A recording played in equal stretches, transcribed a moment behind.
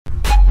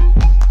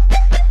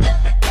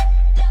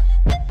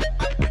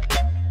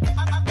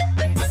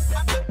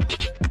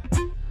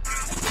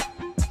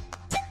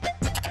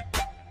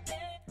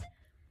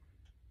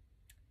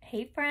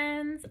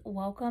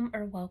welcome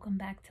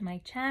back to my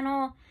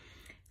channel.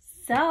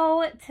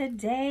 So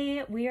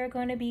today we are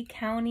going to be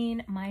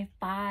counting my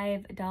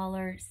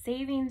 $5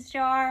 savings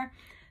jar.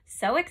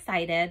 So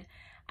excited.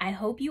 I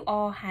hope you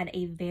all had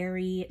a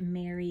very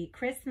Merry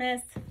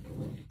Christmas.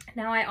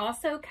 Now I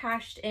also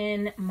cashed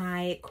in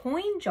my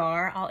coin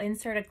jar. I'll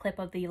insert a clip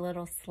of the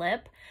little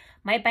slip.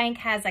 My bank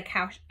has a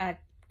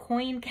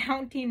coin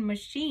counting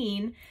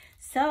machine.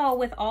 So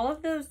with all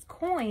of those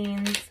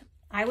coins,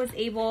 I was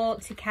able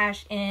to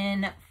cash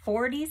in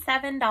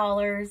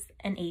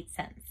 $47.08.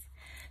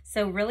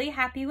 So really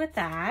happy with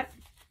that.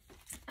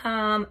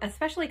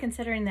 Especially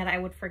considering that I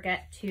would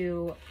forget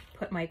to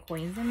put my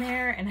coins in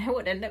there and I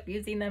would end up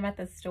using them at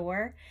the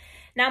store.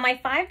 Now my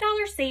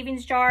 $5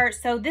 savings jar,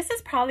 so this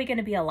is probably going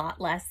to be a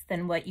lot less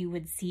than what you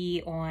would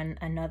see on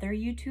another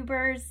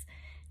YouTuber's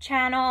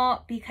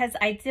channel, because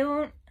I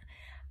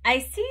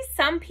see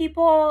some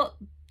people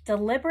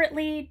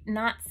deliberately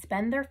not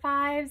spend their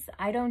fives.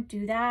 I don't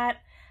do that.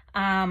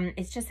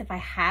 It's just if I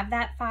have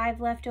that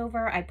 $5 left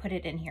over, I put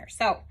it in here.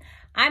 So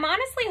I'm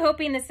honestly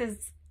hoping this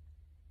is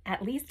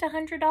at least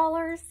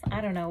 $100.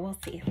 I don't know. We'll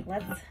see.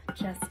 Let's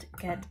just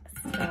get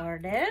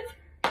started.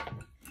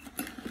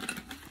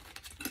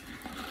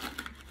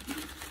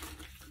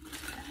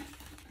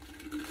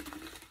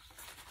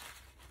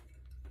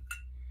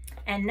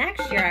 And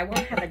next year I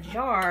won't have a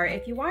jar.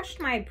 If you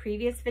watched my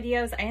previous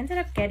videos, I ended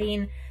up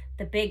getting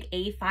the big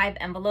A5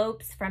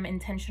 envelopes from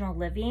Intentional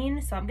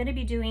Living. So I'm going to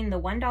be doing the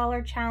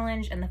 $1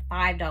 challenge and the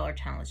 $5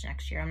 challenge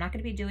next year. I'm not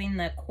going to be doing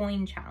the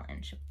coin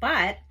challenge,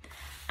 but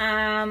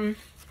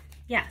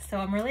yeah, so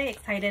I'm really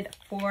excited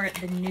for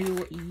the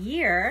new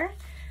year.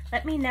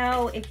 Let me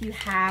know if you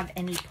have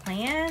any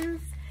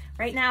plans.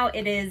 Right now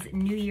it is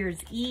New Year's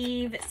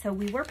Eve, so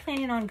we were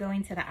planning on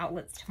going to the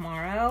outlets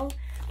tomorrow,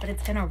 but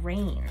it's gonna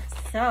rain.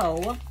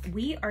 So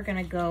we are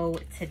gonna go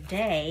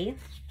today.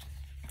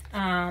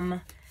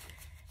 And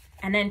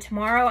then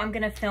tomorrow I'm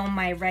gonna film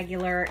my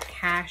regular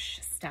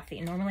cash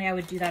stuffing. Normally I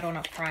would do that on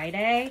a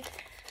Friday,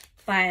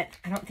 but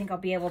I don't think I'll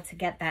be able to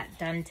get that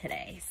done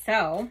today.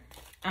 So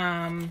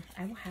I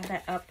will have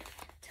that up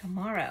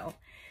tomorrow.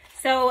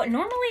 So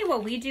normally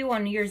what we do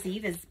on New Year's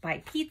Eve is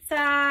buy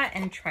pizza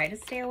and try to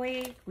stay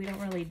awake. We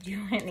don't really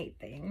do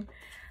anything.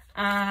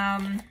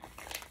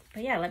 But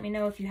yeah, let me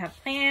know if you have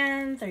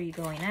plans. Are you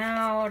going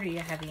out? Are you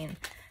having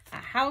a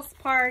house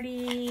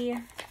party?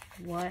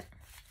 What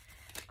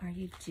are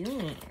you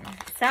doing?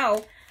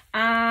 So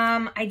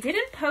I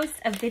didn't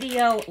post a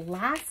video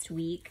last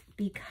week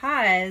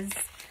because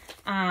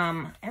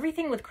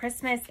everything with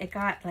Christmas, it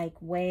got like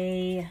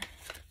way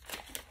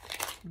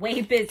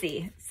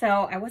busy. So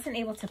I wasn't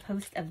able to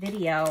post a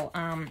video.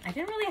 I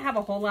didn't really have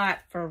a whole lot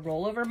for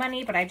rollover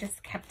money, but I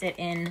just kept it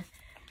in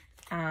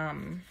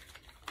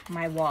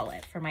my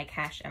wallet for my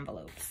cash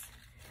envelopes.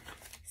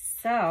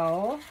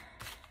 So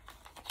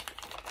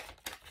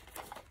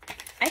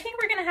I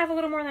think we're gonna have a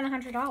little more than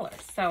 $100.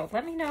 So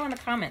let me know in the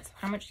comments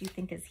how much you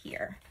think is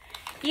here.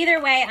 Either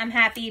way, I'm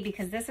happy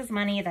because this is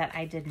money that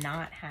I did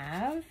not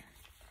have.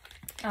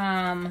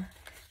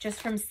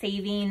 Just from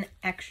saving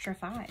extra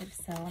 $5.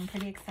 So I'm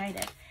pretty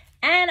excited.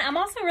 And I'm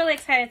also really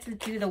excited to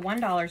do the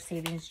 $1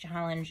 savings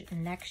challenge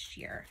next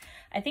year.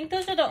 I think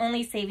those are the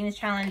only savings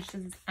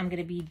challenges I'm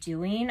going to be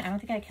doing. I don't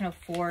think I can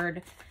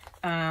afford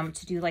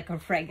to do like a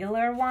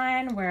regular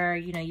one where,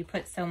 you know, you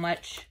put so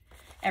much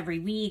every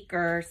week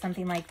or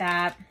something like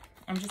that.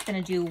 I'm just going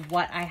to do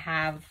what I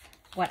have,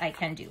 what I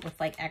can do with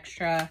like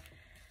extra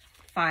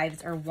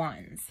 $5s or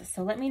 $1s.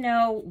 So let me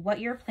know what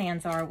your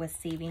plans are with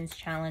savings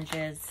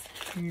challenges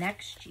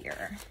next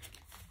year.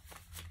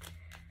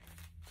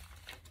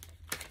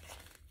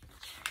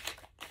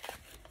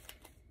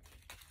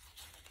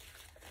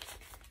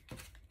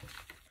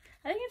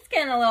 I think it's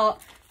getting a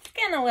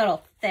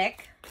little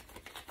thick.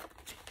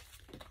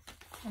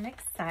 I'm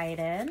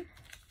excited.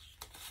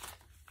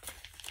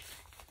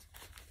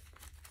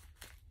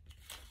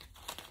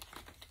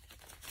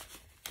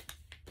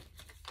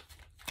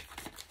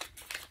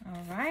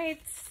 All right,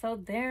 so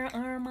there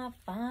are my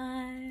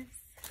 $5s.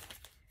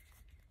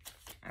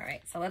 All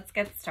right, so let's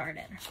get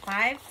started.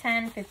 5,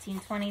 10, 15,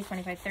 20,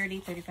 25, 30,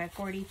 35,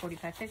 40,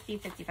 45, 50,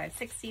 55,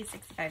 60,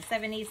 65,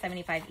 70,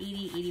 75,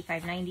 80,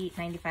 85, 90,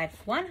 95,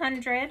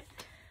 100.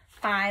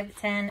 5,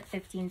 10,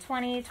 15,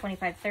 20,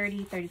 25,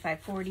 30, 35,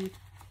 40,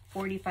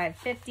 45,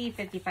 50,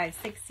 55,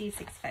 60,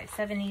 65,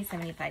 70,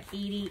 75,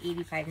 80,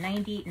 85,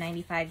 90,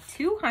 95,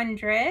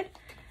 200.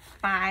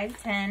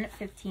 5, 10,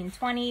 15,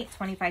 20,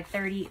 25,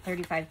 30,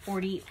 35,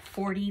 40,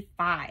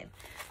 45.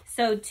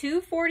 So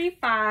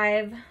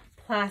 245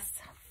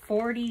 plus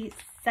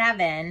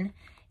 47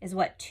 is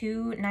what,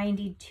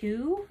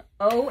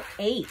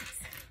 292.08.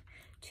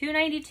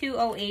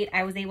 292.08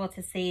 I was able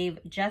to save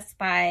just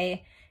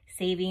by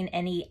saving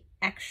any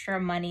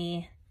extra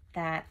money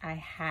that I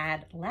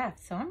had left.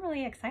 So I'm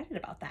really excited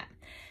about that.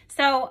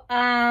 So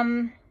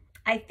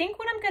I think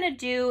what I'm going to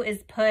do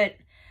is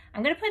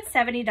I'm going to put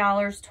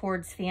 $70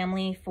 towards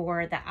family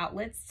for the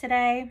outlets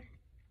today.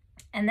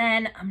 And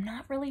then I'm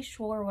not really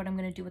sure what I'm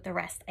going to do with the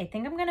rest. I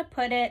think I'm going to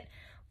put it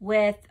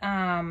with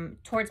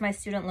towards my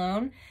student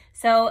loan.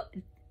 So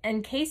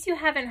in case you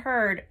haven't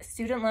heard,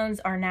 student loans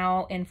are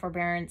now in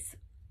forbearance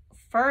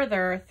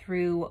further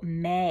through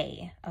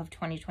May of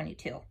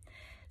 2022.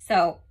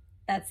 So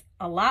that's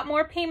a lot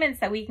more payments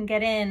that we can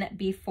get in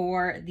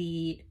before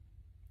the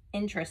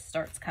interest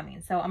starts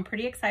coming. So I'm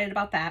pretty excited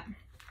about that.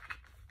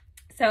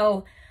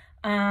 So,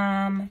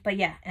 but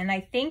yeah, and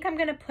I think I'm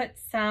going to put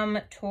some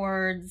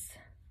towards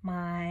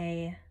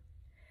my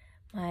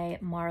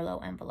Marlowe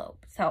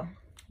envelope. So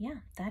yeah,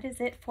 that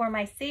is it for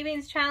my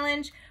savings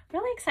challenge.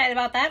 Really excited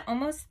about that.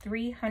 Almost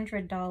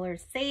 $300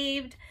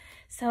 saved.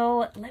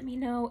 So let me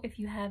know if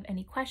you have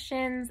any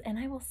questions, and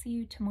I will see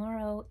you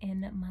tomorrow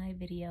in my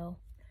video.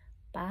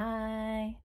 Bye.